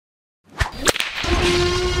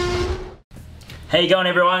How you going,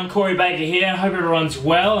 everyone? Corey Baker here. Hope everyone's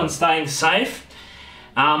well and staying safe.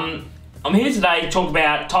 I'm here today to talk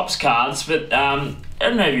about Topps cards, but I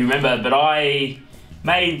don't know if you remember, but I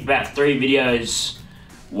made about 3 videos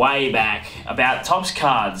way back about Topps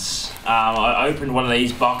cards. I opened one of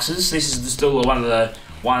these boxes. This is still one of the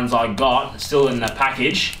ones I got, still in the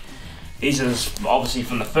package. These are obviously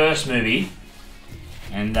from the first movie,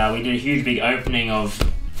 and we did a huge big opening of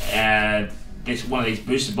one of these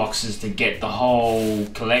booster boxes to get the whole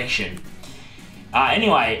collection.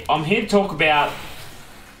 Anyway, I'm here to talk about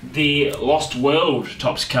the Lost World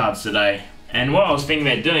Topps cards today. And what I was thinking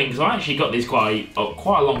about doing, because I actually got these quite a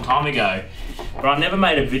long time ago, but I never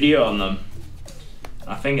made a video on them.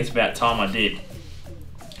 I think it's about time I did.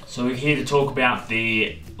 So we're here to talk about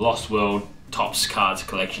the Lost World Topps cards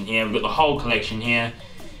collection here. We've got the whole collection here,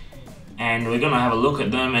 and we're going to have a look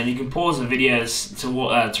at them, and you can pause the videos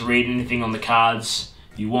to read anything on the cards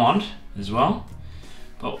you want as well.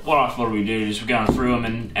 But what I thought we'd do is we're going through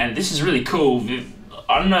them, and this is really cool.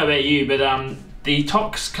 I don't know about you, but the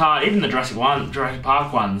Topps card, even the Jurassic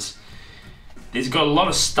Park ones, there's got a lot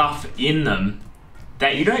of stuff in them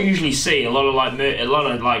that you don't usually see. A lot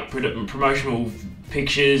of promotional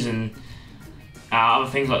pictures and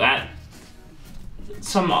other things like that.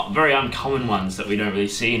 Some very uncommon ones that we don't really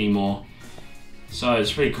see anymore. So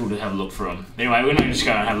it's pretty cool to have a look through them. Anyway, we're going to just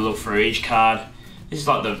go and have a look through each card. This is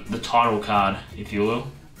like the title card, if you will.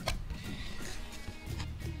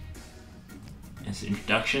 That's the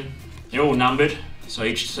introduction. They're all numbered, so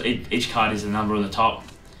each card is a number on the top.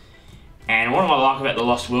 And what I like about the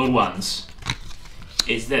Lost World ones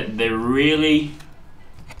is that they've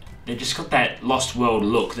just got that Lost World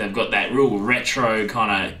look. They've got that real retro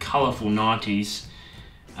kind of colourful 90s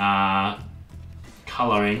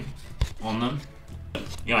colouring on them.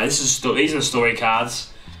 You know, these are the story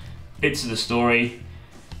cards, bits of the story.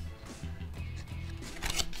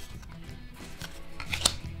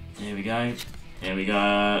 There we go. There we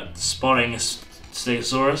go. Spotting a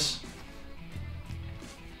Stegosaurus.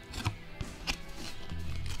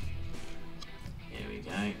 There we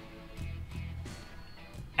go.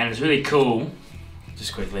 And it's really cool,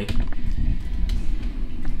 just quickly,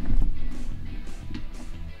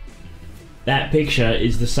 that picture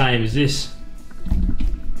is the same as this.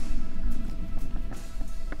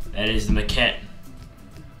 That is the maquette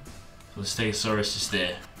for the Stegosaurus just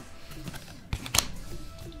there.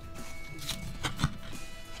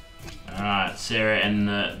 Alright, Sarah and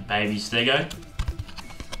the baby Stego.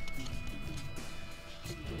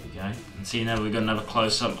 There we go. And see now we've got another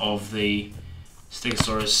close-up of the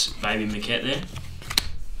Stegosaurus baby maquette there.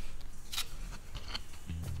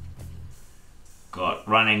 Got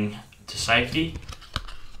running to safety.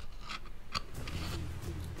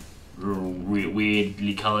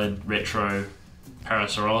 Weirdly coloured retro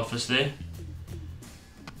Parasaurolophus there.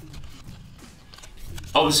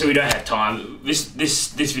 Obviously we don't have time. This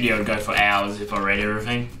video would go for hours if I read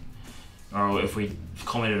everything, or if we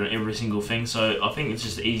commented on every single thing. So I think it's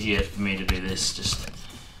just easier for me to do this. Just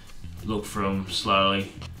look through them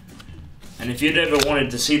slowly. And if you'd ever wanted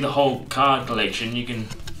to see the whole card collection, you can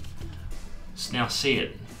now see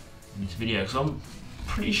it in this video. Because I'm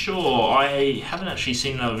pretty sure I haven't actually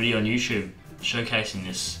seen another video on YouTube showcasing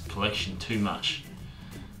this collection too much.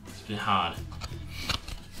 It's a bit hard.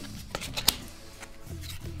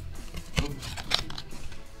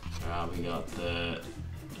 We got the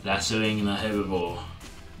lassoing the herbivore.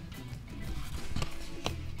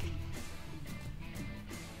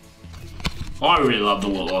 I really love the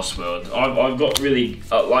Lost World. I've got really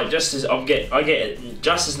I get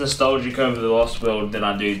just as nostalgic over the Lost World than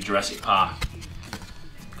I do Jurassic Park,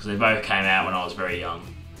 because they both came out when I was very young.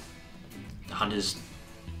 The hunters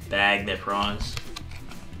bagged their prize.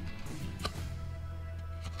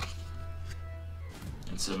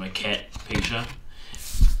 It's a maquette picture.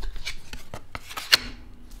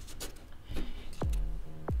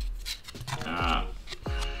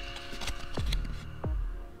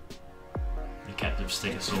 The captive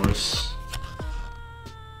Stegosaurus.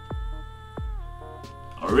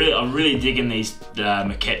 I'm really digging these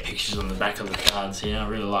maquette pictures on the back of the cards here. I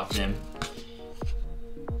really like them.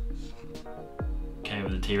 Okay,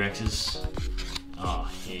 with the T-Rexes. Oh,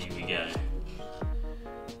 here we go.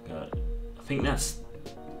 I think that's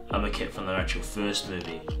a maquette from the actual first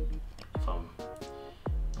movie, if I'm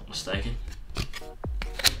not mistaken.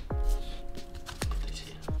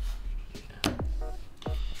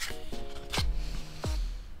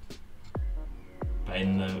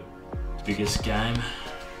 In the biggest game.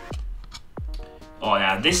 Oh,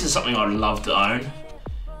 now this is something I'd love to own.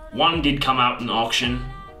 One did come out in auction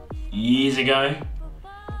years ago,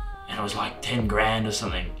 and it was like 10 grand or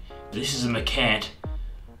something. This is a maquette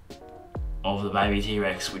of the baby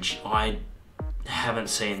T-Rex, which I haven't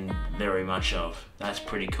seen very much of. That's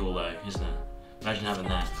pretty cool though, isn't it? Imagine having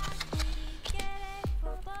that.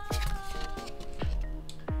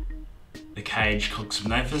 The cage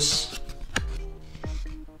Compsognathus.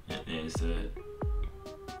 Yeah, there's the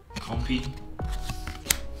Compy.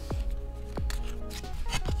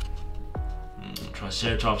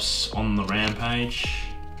 Triceratops on the rampage.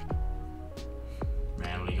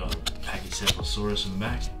 Randomly got Pachycephalosaurus in the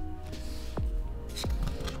back.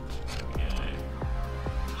 There we go.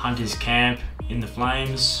 Hunter's camp in the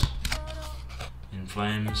flames. In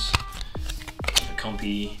flames. The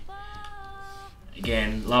Compy.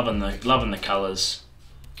 Again, loving the colours.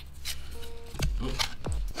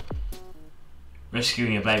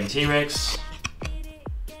 Rescuing a baby T-Rex.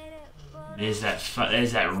 There's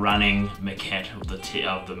that running maquette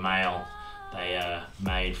of the male they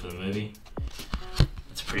made for the movie.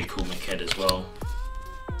 It's a pretty cool maquette as well.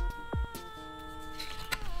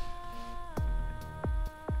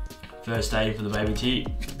 First aid for the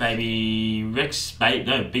baby Rex,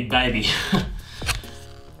 big baby.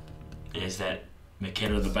 There's that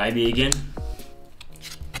maquette of the baby again.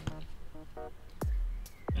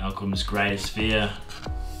 Malcolm's greatest fear.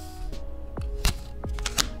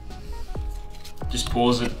 Just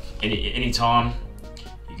pause it any time.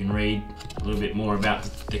 You can read a little bit more about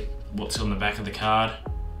what's on the back of the card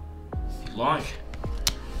if you like.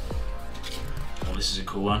 Oh, this is a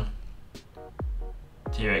cool one.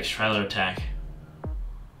 T-Rex trailer attack.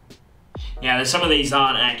 Now, some of these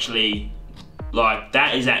aren't actually, like,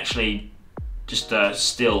 that is actually just a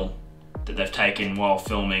still that they've taken while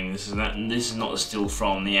filming. This is not a still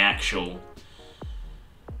from the actual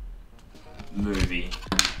movie.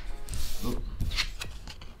 Oop.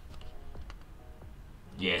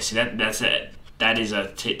 Yeah, see that's it. That is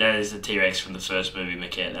the T-Rex from the first movie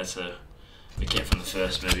maquette. That's a maquette from the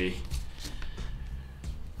first movie.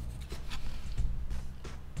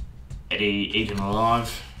 Eddie eaten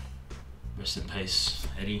alive. Rest in peace,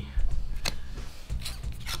 Eddie.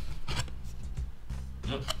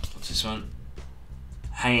 Yep. What's this one?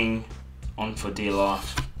 Hanging on for dear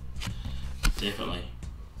life. Definitely.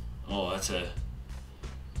 Oh, that's a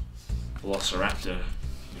Velociraptor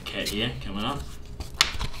maquette here coming up.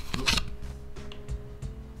 Oops.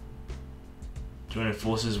 Joining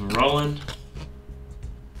forces with Roland.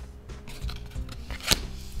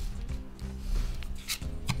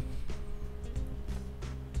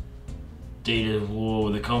 Deed of war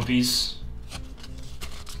with the Compies.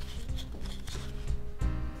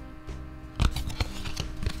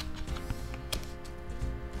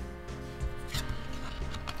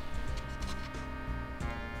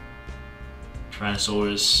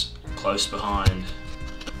 Tyrannosaurus close behind.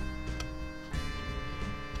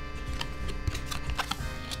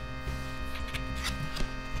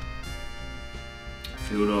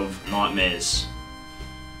 Field of Nightmares.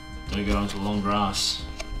 Don't go into long grass.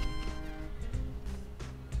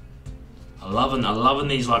 I'm loving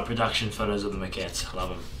these like production photos of the maquettes. I love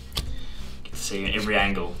them. Get to see every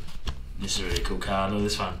angle. This is a really cool card. Look at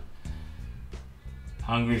this one.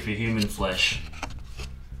 Hungry for human flesh.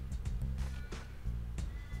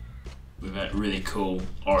 With that really cool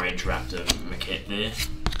orange raptor maquette there.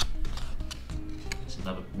 There's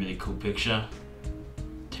another really cool picture.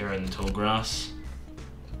 Terra in the tall grass.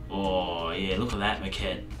 Oh yeah, look at that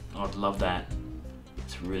maquette. I'd love that.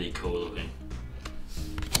 It's really cool looking.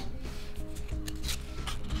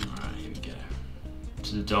 Alright, here we go.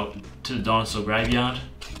 To the dinosaur graveyard.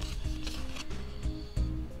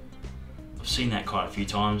 I've seen that quite a few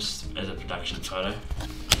times as a production photo.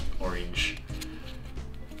 Orange.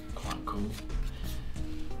 Quite cool.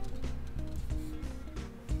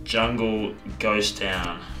 Jungle Ghost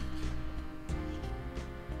Town.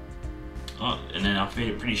 Oh, and then I'm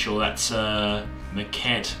pretty sure that's a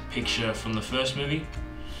maquette picture from the first movie.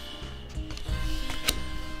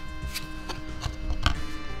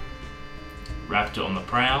 Raptor on the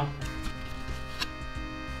prowl.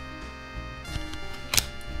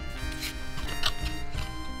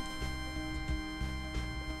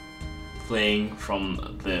 Fleeing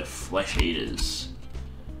from the flesh eaters.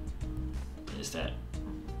 There's that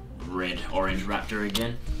red orange raptor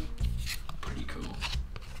again. Pretty cool.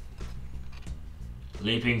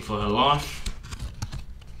 Leaping for her life.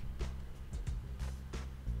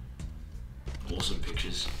 Awesome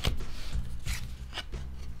pictures.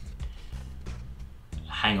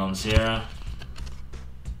 Hang on, Sarah.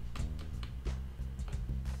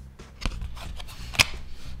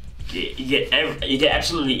 You get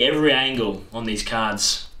absolutely every angle on these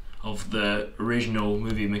cards of the original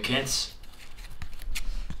movie maquettes.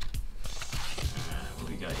 What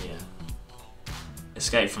we we go here?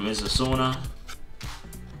 Escape from Isla Sorna.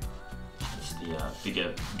 That's the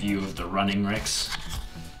bigger view of the running Rex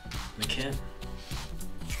maquette.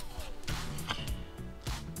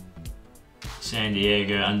 San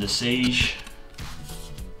Diego Under Siege.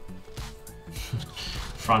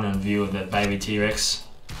 Front end view of the baby T-Rex.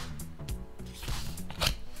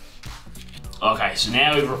 Okay, so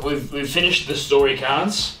now we've finished the story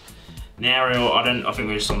cards. Now I think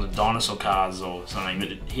we're just on the dinosaur cards or something.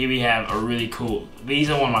 But here we have a really cool.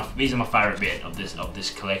 These are my favorite bit of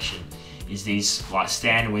this collection. Is these like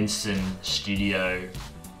Stan Winston studio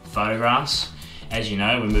photographs. As you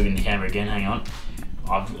know, we're moving the camera again. Hang on.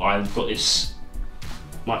 I've got this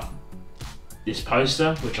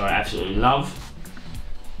poster which I absolutely love.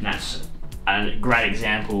 And that's a great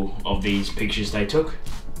example of these pictures they took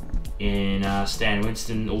in Stan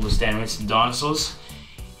Winston, all the Stan Winston dinosaurs.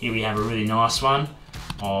 Here we have a really nice one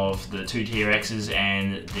of the two T-Rexes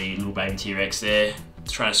and the little baby T-Rex there.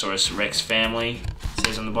 Tyrannosaurus Rex family, it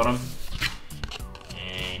says on the bottom.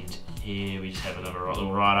 And here we just have another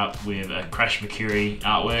little write-up with a Crash Mercury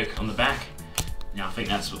artwork on the back. Now I think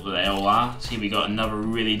that's what they all are. So here we got another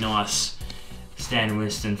really nice Stan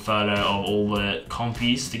Winston photo of all the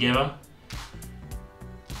compies together.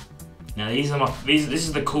 Now this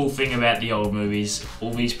is the cool thing about the old movies.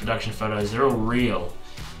 All these production photos, they're all real.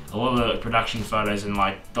 A lot of the production photos and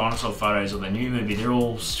like dinosaur photos of the new movie, they're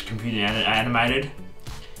all computer animated.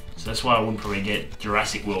 So that's why I wouldn't probably get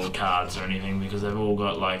Jurassic World cards or anything, because they've all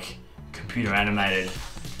got like computer animated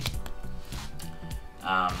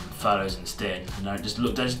photos instead. And they just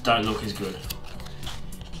don't look as good.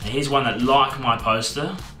 And here's one that, like my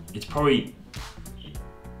poster, it's probably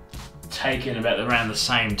taken about around the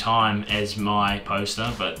same time as my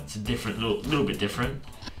poster, but it's a different, little bit different.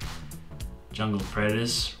 Jungle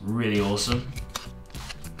Predators, really awesome.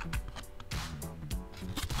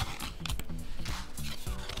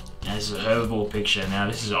 Now this is a herbivore picture. Now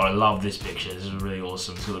I love this picture. This is really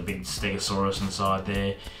awesome. It's got a big Stegosaurus inside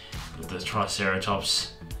there. Got the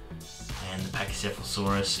Triceratops and the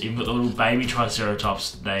Pachycephalosaurus. Even got the little baby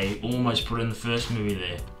Triceratops they almost put in the first movie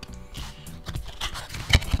there.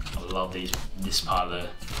 I love this part of the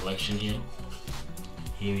collection here.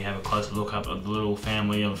 Here we have a closer look up at the little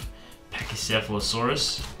family of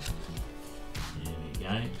Pachycephalosaurus. There we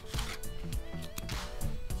go.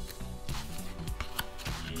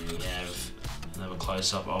 Here we have another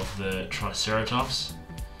close up of the Triceratops.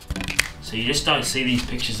 So you just don't see these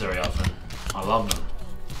pictures very often. I love them.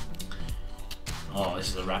 Oh, this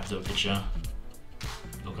is a raptor picture.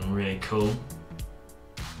 Looking really cool.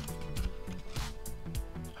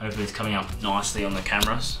 Hopefully it's coming up nicely on the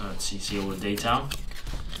camera so you see all the detail.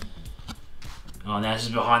 Oh, now this is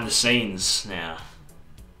behind the scenes now.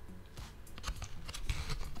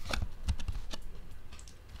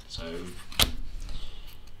 So,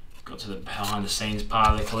 got to the behind the scenes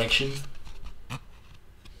part of the collection.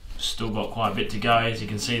 Still got quite a bit to go, as you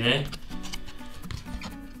can see there.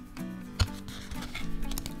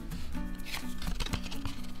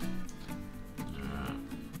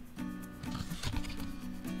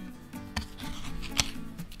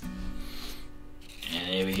 And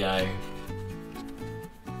there we go.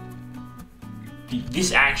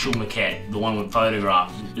 This actual maquette, the one with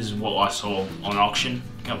photograph, is what I saw on auction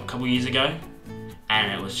a couple years ago,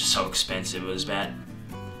 and it was just so expensive. It was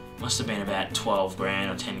must have been about 12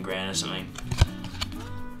 grand or 10 grand or something.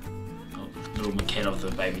 Little maquette of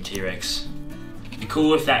the baby T-Rex. It'd be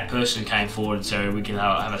cool if that person came forward so we can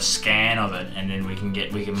have a scan of it, and then we can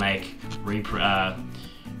make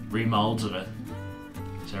remolds of it.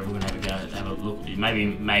 So everyone have a go, have a look, maybe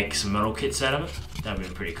make some model kits out of it. That'd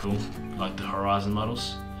be pretty cool, like the Horizon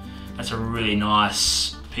models. That's a really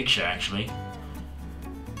nice picture actually.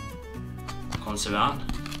 Concept art.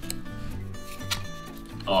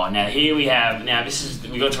 Oh, now here we have,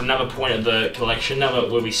 we got to another point of the collection,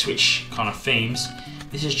 where we switch kind of themes.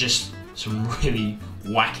 This is just some really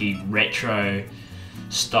wacky retro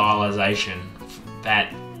stylization.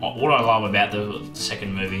 What I love about the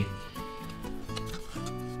second movie.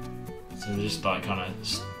 So just like kind of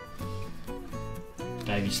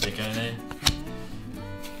baby Sticko there.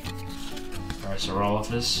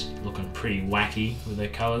 Parasaurolophus, looking pretty wacky with their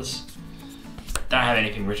colours. Don't have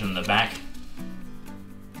anything written on the back.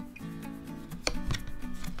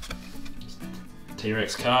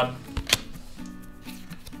 T-Rex card.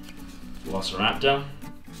 Velociraptor.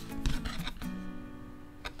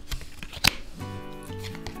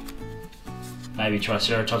 Baby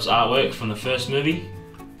Triceratops artwork from the first movie,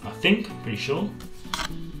 I think, pretty sure.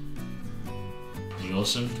 Pretty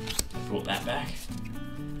awesome. I brought that back.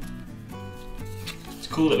 It's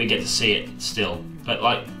cool that we get to see it still. But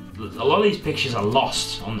like, a lot of these pictures are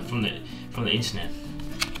lost from the internet.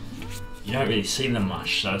 You don't really see them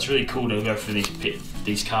much, so it's really cool to go through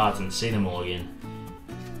these cards and see them all again.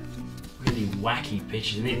 Really wacky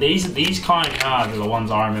pictures. And these kind of cards are the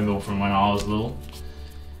ones I remember from when I was little.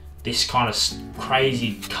 This kind of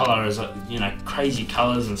crazy colours, you know, crazy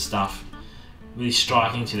colours and stuff. Really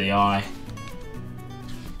striking to the eye.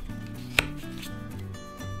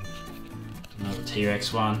 Another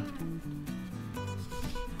T-Rex one.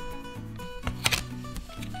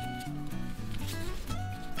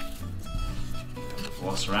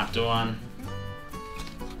 Velociraptor one.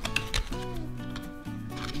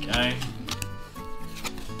 There we go.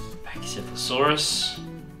 Pachycephalosaurus.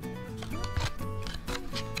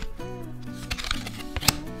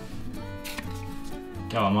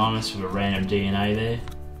 Gallimimus with a random DNA there.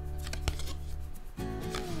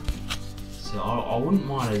 So I wouldn't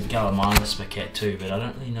mind a Gallimimus maquette too, but I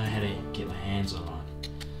don't really know how to get my hands on one.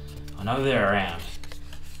 I know they're around.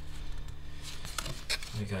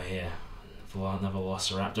 We go here. Another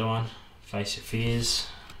Velociraptor one. Face Your Fears.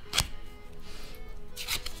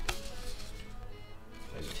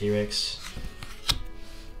 Baby T-Rex.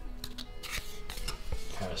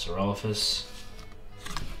 Parasaurolophus.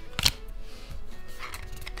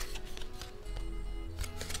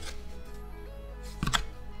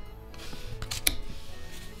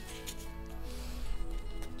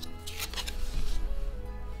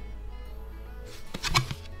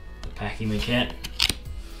 Pachymaquette.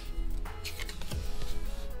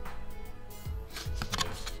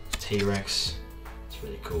 T-Rex. It's a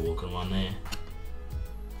really cool looking one there.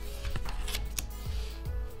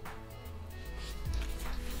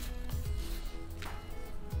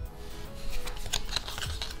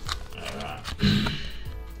 Alright.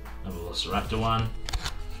 Another Velociraptor one.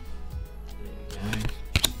 There we go.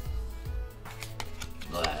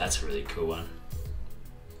 Look at that, that's a really cool one.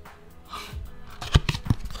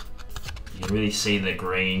 You can really see the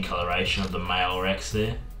green coloration of the male Rex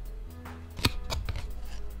there.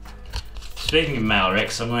 Speaking of male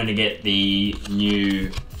Rex, I'm going to get the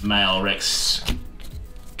new male Rex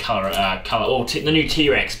color, the new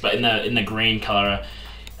T-Rex, but in the green color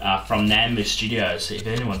from Nambu Studios. If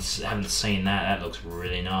anyone's haven't seen that, that looks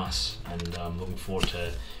really nice, and I'm looking forward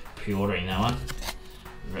to pre-ordering that one.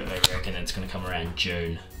 I reckon it's going to come around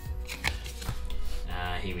June.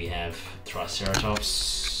 Here we have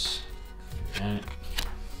Triceratops. There we go.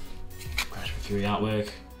 Crash Mercury artwork.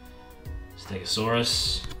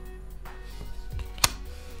 Stegosaurus.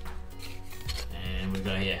 And we've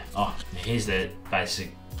got here, oh, here's the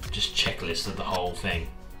basic just checklist of the whole thing.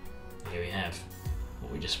 Here we have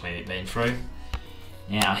what we just been through.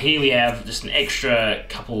 Now here we have just an extra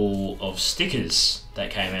couple of stickers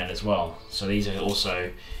that came out as well. So these are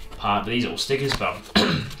also these are all stickers, but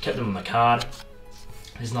I've kept them on the card.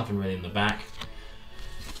 There's nothing really in the back.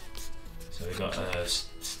 So we've got a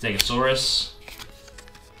Stegosaurus,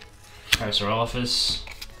 Parasaurolophus,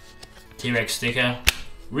 T-Rex sticker.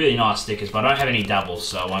 Really nice stickers, but I don't have any doubles,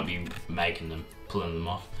 so I won't be making them, pulling them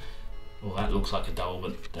off. Well, that looks like a double,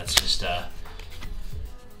 but that's just a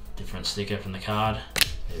different sticker from the card.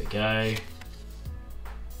 There we go.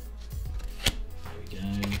 There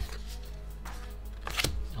we go.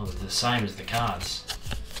 Oh, they're the same as the cards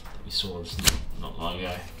that we saw not long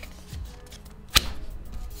ago.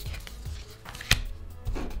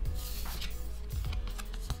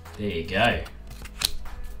 There you go.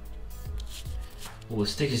 All the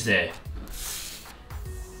stickers there.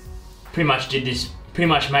 Pretty much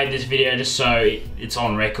made this video just so it's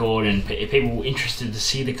on record, and if people are interested to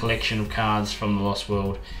see the collection of cards from the Lost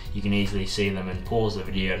World, you can easily see them and pause the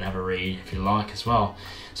video and have a read if you like as well.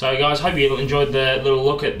 So guys, hope you enjoyed the little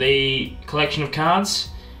look at the collection of cards,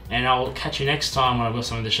 and I'll catch you next time when I've got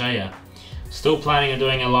something to show you. Still planning on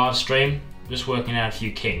doing a live stream, just working out a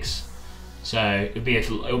few kinks. So it'll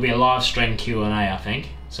be a live stream Q&A, I think.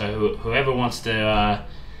 So whoever wants to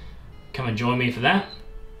come and join me for that,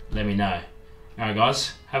 let me know. Alright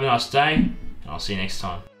guys, have a nice day, and I'll see you next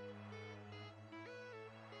time.